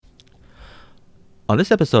On this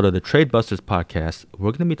episode of the Trade Busters podcast,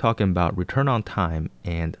 we're going to be talking about return on time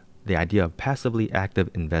and the idea of passively active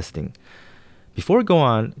investing. Before we go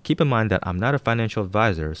on, keep in mind that I'm not a financial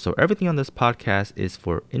advisor, so everything on this podcast is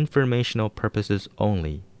for informational purposes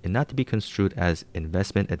only and not to be construed as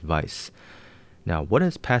investment advice. Now, what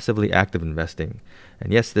is passively active investing?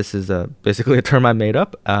 And yes, this is basically a term I made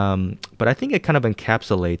up, but I think it kind of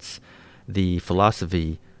encapsulates the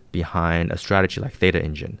philosophy behind a strategy like Theta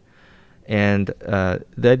Engine. And the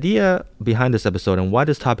idea behind this episode and why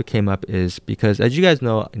this topic came up is because, as you guys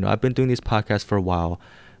know, I've been doing these podcasts for a while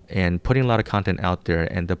and putting a lot of content out there.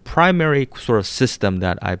 And the primary sort of system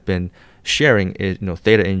that I've been sharing is,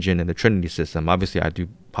 Theta Engine and the Trinity system. Obviously, I do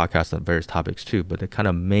podcasts on various topics too, but the kind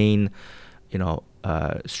of main,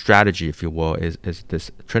 strategy, if you will, is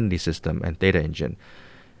this Trinity system and Theta Engine.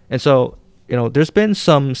 And so, there's been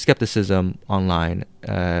some skepticism online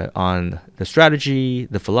on the strategy,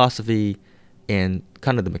 the philosophy, and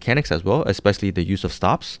kind of the mechanics as well, especially the use of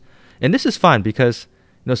stops. And this is fine because,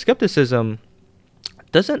 skepticism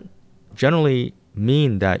doesn't generally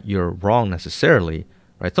mean that you're wrong necessarily,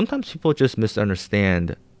 right? Sometimes people just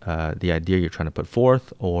misunderstand the idea you're trying to put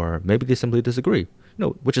forth, or maybe they simply disagree,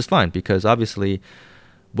 which is fine because obviously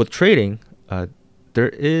with trading, there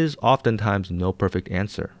is oftentimes no perfect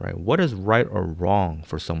answer, right? What is right or wrong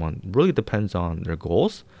for someone really depends on their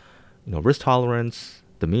goals, risk tolerance,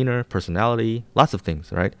 demeanor, personality, lots of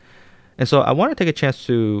things, right? And so I want to take a chance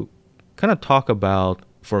to kind of talk about,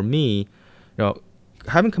 for me,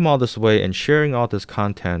 having come all this way and sharing all this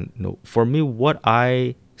content, for me, what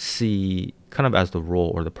I see kind of as the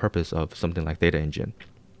role or the purpose of something like Theta Engine.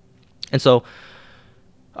 And so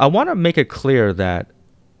I want to make it clear that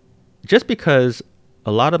just because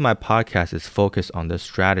a lot of my podcast is focused on this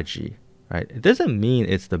strategy, right? It doesn't mean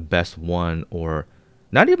it's the best one or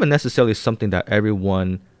not even necessarily something that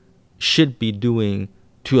everyone should be doing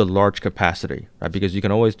to a large capacity, right? Because you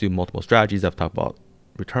can always do multiple strategies. I've talked about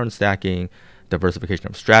return stacking, diversification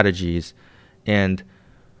of strategies, and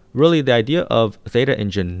really the idea of Theta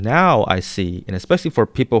Engine now I see, and especially for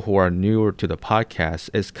people who are newer to the podcast,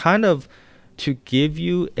 is kind of to give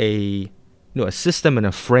you a system and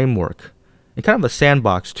a framework and kind of a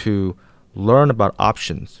sandbox to learn about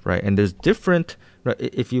options, right? And there's different, right,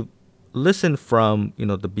 if you listen from,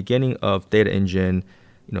 the beginning of Theta Engine,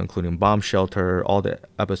 including Bomb Shelter, all the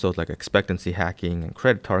episodes like expectancy hacking and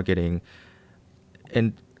credit targeting.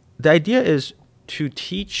 And the idea is to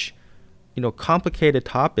teach, complicated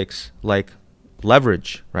topics like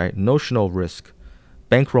leverage, right? Notional risk,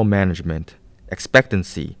 bankroll management,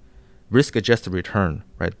 expectancy, risk-adjusted return,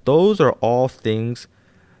 right? Those are all things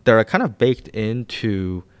that are kind of baked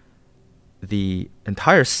into the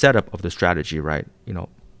entire setup of the strategy, right?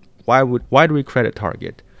 Why do we credit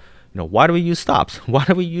target? Why do we use stops? Why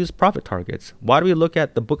do we use profit targets? Why do we look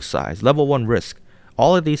at the book size, level one risk?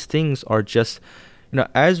 All of these things are just,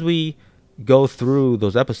 as we go through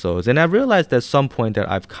those episodes, and I realized at some point that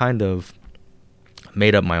I've kind of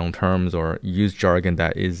made up my own terms or used jargon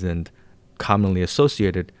that isn't commonly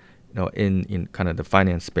associated, in kind of the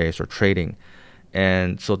finance space or trading.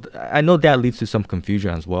 And so I know that leads to some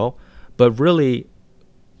confusion as well. But really,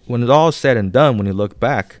 when it's all said and done, when you look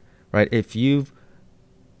back, right, if you've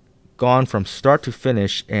gone from start to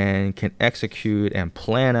finish and can execute and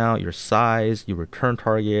plan out your size, your return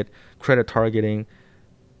target, credit targeting,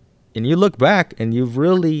 and you look back and you've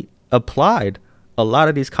really applied a lot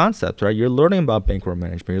of these concepts, right? You're learning about bankroll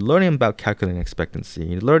management. You're learning about calculating expectancy.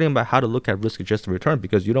 You're learning about how to look at risk-adjusted return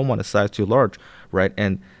because you don't want a size too large, right?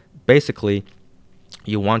 And basically,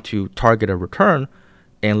 you want to target a return,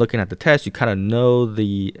 and looking at the test, you kind of know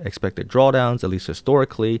the expected drawdowns, at least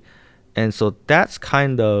historically. And so that's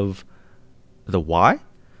kind of the why.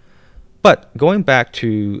 But going back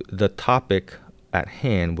to the topic at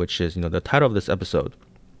hand, which is, the title of this episode,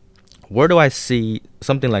 where do I see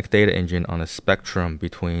something like Theta Engine on a spectrum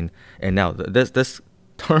between, and now this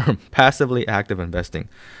term, passively active investing.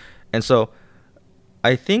 And so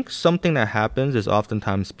I think something that happens is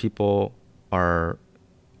oftentimes people are,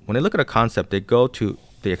 when they look at a concept, they go to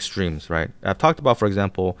the extremes, right? I've talked about, for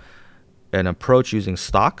example, an approach using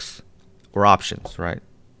stocks or options, right?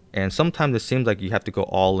 And sometimes it seems like you have to go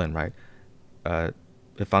all in, right?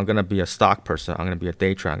 If I'm going to be a stock person, I'm going to be a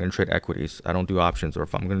day trader, I'm going to trade equities. I don't do options. Or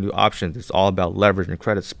if I'm going to do options, it's all about leverage and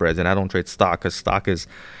credit spreads. And I don't trade stock because stock is,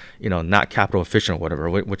 not capital efficient or whatever,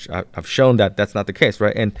 which I've shown that that's not the case,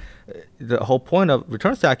 right? And the whole point of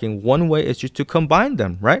return stacking, one way is just to combine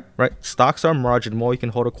them, right? Stocks are marginal. You can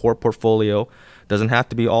hold a core portfolio. Doesn't have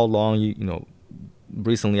to be all long.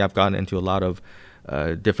 Recently I've gotten into a lot of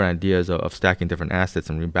different ideas of stacking different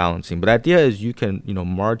assets and rebalancing. But the idea is you can,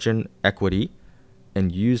 margin equity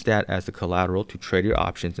and use that as the collateral to trade your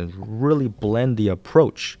options and really blend the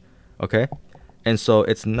approach. Okay? And so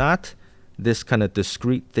it's not this kind of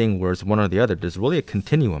discrete thing where it's one or the other. There's really a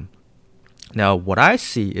continuum. Now, what I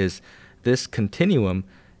see is this continuum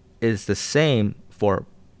is the same for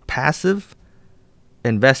passive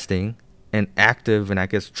investing and active and I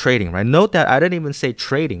guess trading, right? Note that I didn't even say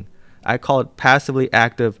trading. I call it passively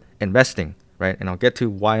active investing, right? And I'll get to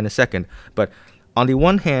why in a second. But on the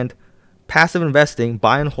one hand, passive investing,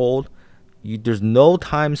 buy and hold, there's no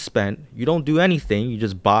time spent. You don't do anything. You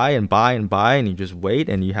just buy and buy and buy, and you just wait,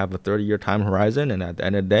 and you have a 30-year time horizon. And at the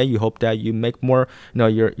end of the day, you hope that you make more,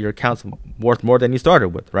 your account's worth more than you started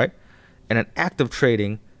with, right? And an active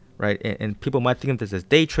trading, right? And people might think of this as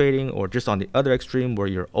day trading or just on the other extreme where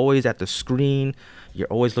you're always at the screen. You're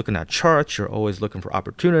always looking at charts. You're always looking for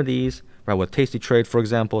opportunities, right? With Tasty Trade, for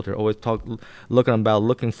example, they're always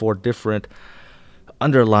looking for different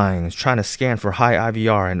underlyings, trying to scan for high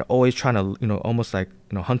IVR and always trying to, almost like,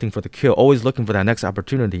 hunting for the kill, always looking for that next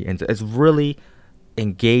opportunity. And it's really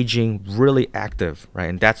engaging, really active, right?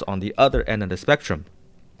 And that's on the other end of the spectrum.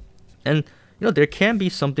 And, there can be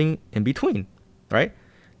something in between, right?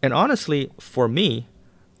 And honestly, for me,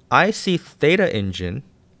 I see Theta Engine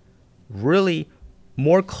really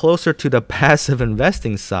more closer to the passive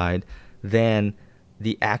investing side than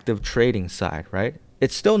the active trading side, right?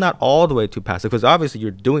 It's still not all the way to passive because obviously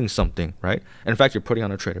you're doing something, right? And in fact, you're putting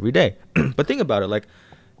on a trade every day. But think about it. Like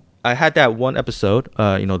I had that one episode,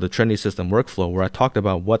 the Trendy System workflow where I talked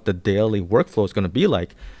about what the daily workflow is going to be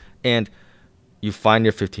like. And you find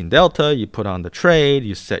your 15 delta, you put on the trade,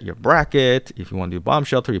 you set your bracket. If you want to do bomb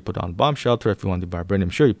shelter, you put on bomb shelter. If you want to do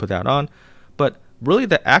vibranium shear, you put that on. But really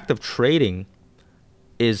the active trading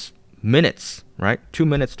is minutes, right? 2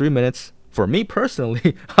 minutes, 3 minutes. For me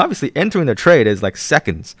personally, obviously entering the trade is like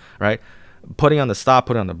seconds, right? Putting on the stop,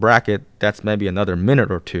 putting on the bracket, that's maybe another minute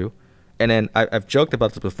or two. And then I've joked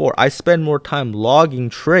about this before. I spend more time logging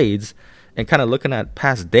trades and kind of looking at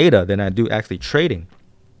past data than I do actually trading,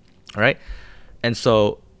 right? And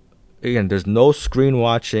so, again, there's no screen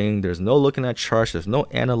watching. There's no looking at charts. There's no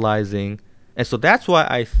analyzing. And so that's why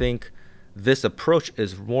I think this approach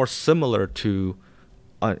is more similar to,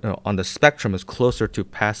 on the spectrum, is closer to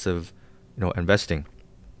passive investing.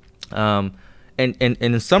 And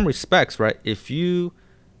in some respects, right, if you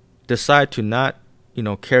decide to not,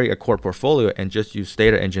 carry a core portfolio and just use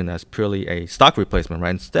Theta Engine as purely a stock replacement, right,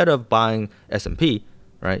 instead of buying S&P,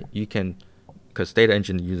 right, you can, because Theta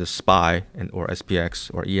Engine uses SPY or SPX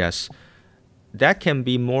or ES, that can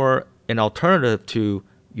be more an alternative to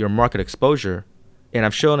your market exposure. And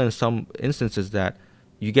I've shown in some instances that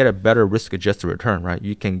you get a better risk-adjusted return, right?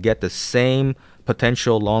 You can get the same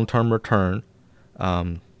potential long-term return,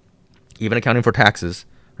 even accounting for taxes,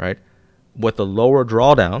 right, with a lower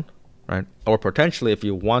drawdown, right? Or potentially, if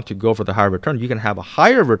you want to go for the higher return, you can have a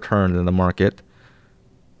higher return than the market,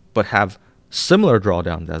 but have similar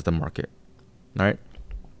drawdowns as the market, right?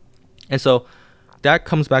 And so that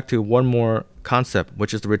comes back to one more concept,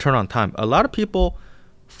 which is the return on time. A lot of people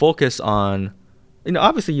focus on,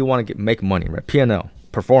 obviously you want to make money, right? P&L,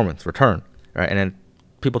 performance, return, right? And then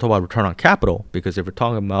people talk about return on capital because if we're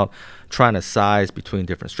talking about trying to size between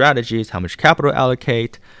different strategies, how much capital to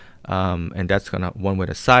allocate, and that's one way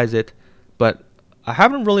to size it. But I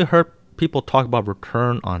haven't really heard people talk about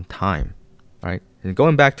return on time, right? And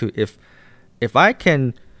going back to if I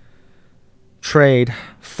can trade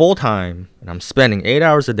full time and I'm spending 8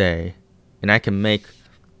 hours a day and I can make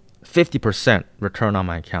 50% return on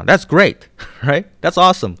my account, that's great, right? That's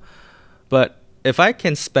awesome. But if I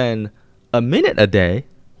can spend a minute a day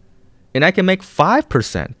and I can make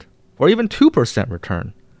 5% or even 2%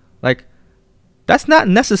 return, like that's not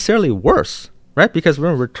necessarily worse, right? Because we're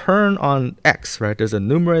going to return on X, right? There's a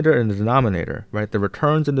numerator and a denominator, right? The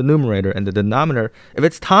returns in the numerator and the denominator, if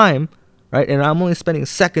it's time, right, and I'm only spending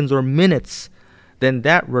seconds or minutes, then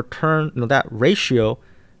that return, that ratio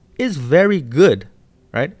is very good,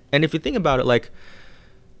 right? And if you think about it, like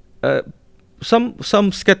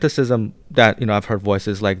some skepticism that I've heard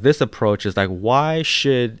voices like this approach is like, why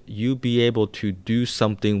should you be able to do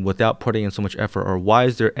something without putting in so much effort, or why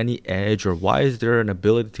is there any edge, or why is there an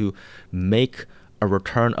ability to make a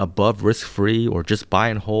return above risk-free or just buy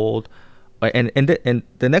and hold? And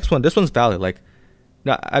the next one, this one's valid. Like,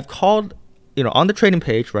 now I've called, on the trading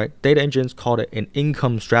page, right, Theta Engine's called it an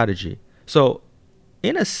income strategy. So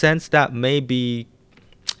in a sense that maybe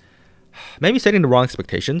setting the wrong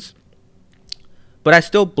expectations, but I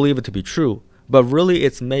still believe it to be true. But really,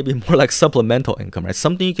 it's maybe more like supplemental income, right?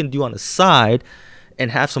 Something you can do on the side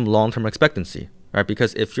and have some long-term expectancy, right?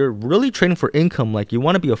 Because if you're really trading for income, like you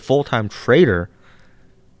want to be a full-time trader,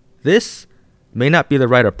 this may not be the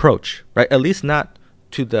right approach, right? At least not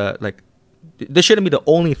to the, like, this shouldn't be the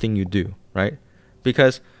only thing you do, right?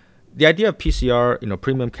 Because the idea of PCR,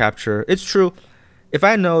 premium capture, it's true. If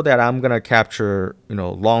I know that I'm going to capture,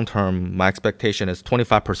 long term, my expectation is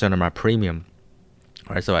 25% of my premium,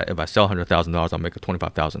 right? So if I sell $100,000, I'll make a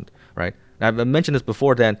 25,000, right? And I've mentioned this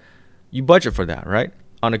before, then you budget for that, right?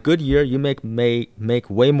 On a good year, you make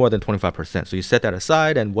way more than 25%. So you set that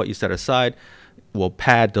aside, and what you set aside will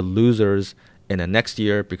pad the losers in the next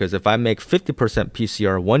year, because if I make 50%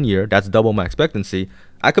 PCR one year, that's double my expectancy.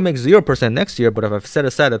 I could make 0% next year, but if I've set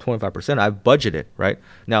aside the 25%, I've budgeted, right?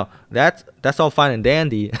 Now, that's all fine and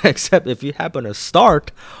dandy, except if you happen to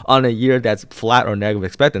start on a year that's flat or negative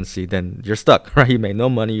expectancy, then you're stuck, right? You make no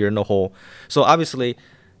money, you're in the hole. So obviously,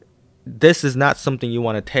 this is not something you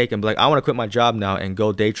want to take and be like, I want to quit my job now and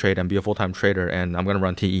go day trade and be a full-time trader, and I'm going to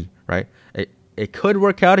run TE, right? It could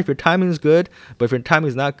work out if your timing is good, but if your timing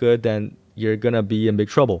is not good, then you're going to be in big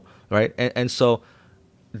trouble, right? And so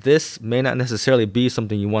this may not necessarily be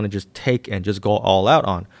something you want to just take and just go all out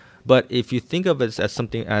on. But if you think of it as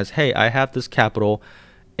something as, hey, I have this capital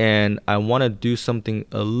and I want to do something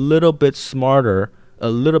a little bit smarter, a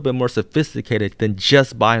little bit more sophisticated than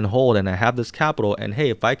just buy and hold, and I have this capital, and hey,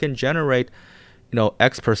 if I can generate,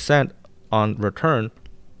 X% on return,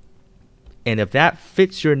 and if that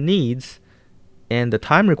fits your needs and the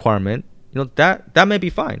time requirement, that may be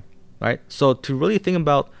fine, right? So to really think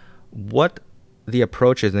about what the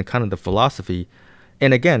approach is and kind of the philosophy,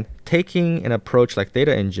 and again, taking an approach like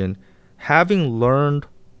Theta Engine, having learned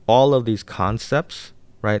all of these concepts,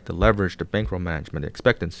 right? The leverage, the bankroll management, the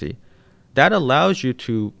expectancy, that allows you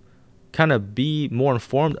to kind of be more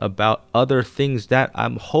informed about other things, that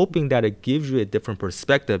I'm hoping that it gives you a different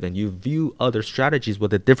perspective and you view other strategies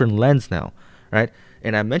with a different lens now, right?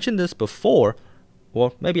 And I mentioned this before,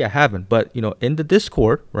 well, maybe I haven't, but in the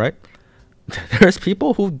Discord, right? There's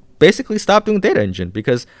people who basically stopped doing Theta Engine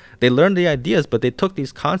because they learned the ideas, but they took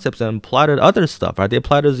these concepts and applied it to other stuff, right? They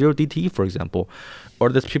applied to zero DTE, for example. Or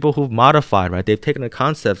there's people who've modified, right? They've taken the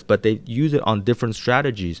concepts, but they use it on different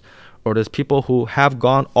strategies. Or there's people who have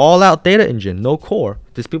gone all out Theta Engine, no core.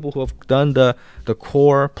 There's people who have done the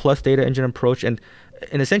core plus Theta Engine approach, and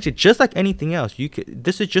essentially just like anything else,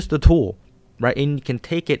 this is just a tool, right? And you can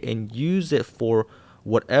take it and use it for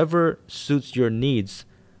whatever suits your needs,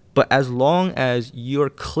 but as long as you're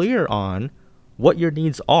clear on what your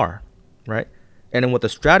needs are, right? And then with the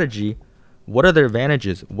strategy, what are the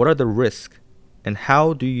advantages? What are the risks? And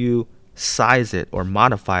how do you size it or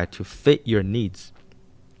modify it to fit your needs?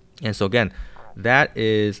 And so again, that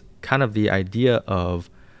is kind of the idea of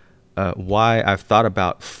why I've thought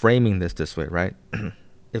about framing this way, right?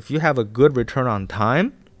 If you have a good return on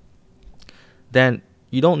time, then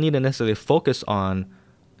you don't need to necessarily focus on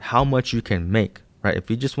how much you can make, right? If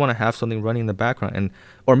you just want to have something running in the background,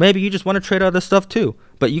 or maybe you just want to trade other stuff too,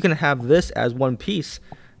 but you can have this as one piece,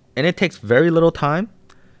 and it takes very little time.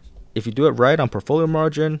 If you do it right on portfolio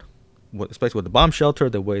margin, especially with the bomb shelter,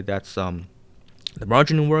 the way that's the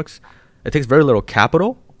margining works, it takes very little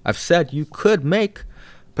capital. I've said you could make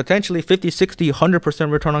potentially 50, 60,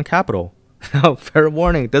 100% return on capital. Now, fair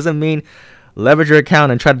warning, it doesn't mean leverage your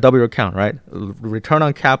account and try to double your account, right? Return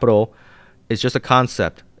on capital is just a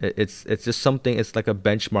concept. It's just something, it's like a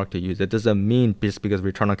benchmark to use. It doesn't mean just because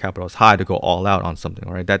return on capital is high to go all out on something,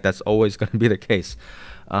 right? That's always going to be the case.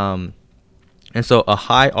 And so a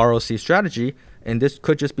high ROC strategy, and this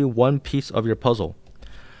could just be one piece of your puzzle.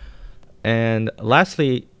 And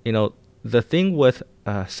lastly, the thing with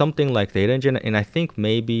something like Theta Engine, and I think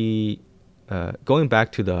maybe going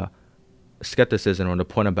back to the skepticism or the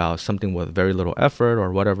point about something with very little effort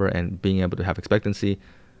or whatever and being able to have expectancy,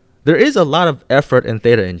 there is a lot of effort in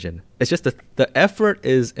Theta Engine. It's just the effort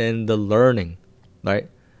is in the learning, right?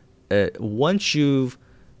 Once you've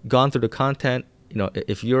gone through the content,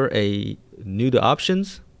 if you're a new to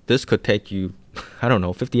options, this could take you,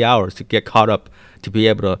 50 hours to get caught up, to be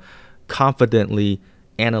able to confidently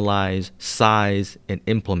analyze, size, and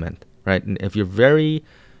implement, right? And if you're very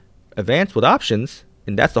advanced with options,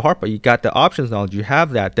 and that's the hard part, you got the options knowledge, you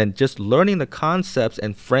have that, then just learning the concepts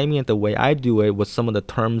and framing it the way I do it with some of the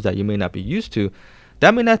terms that you may not be used to,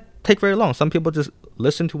 that may not take very long. Some people just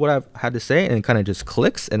listen to what I've had to say and it kind of just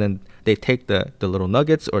clicks, and then they take the little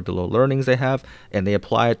nuggets or the little learnings they have and they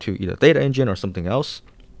apply it to either Theta Engine or something else.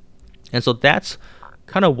 And so that's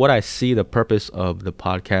kind of what I see the purpose of the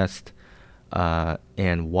podcast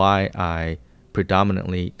and why I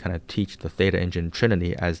predominantly kind of teach the Theta Engine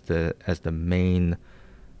Trinity as the main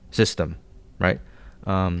system, right?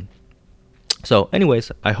 So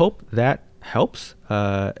anyways, I hope that helps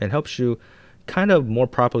and helps you kind of more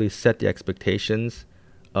properly set the expectations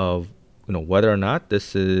of whether or not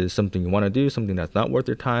this is something you want to do, something that's not worth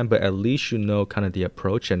your time, but at least you know kind of the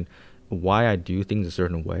approach and why I do things a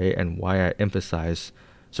certain way and why I emphasize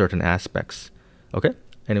certain aspects. Okay.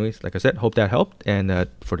 Anyways, like I said, hope that helped. And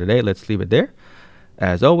for today, let's leave it there.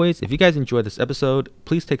 As always, if you guys enjoyed this episode,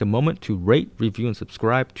 please take a moment to rate, review, and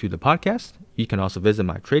subscribe to the podcast. You can also visit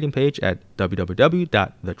my trading page at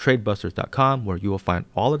www.thetradebusters.com, where you will find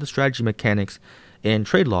all of the strategy mechanics and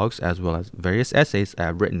trade logs, as well as various essays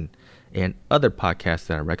I've written and other podcasts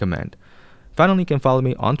that I recommend. Finally, you can follow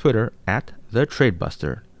me on Twitter at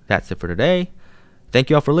TheTradeBuster. That's it for today. Thank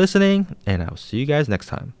you all for listening, and I'll see you guys next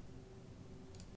time.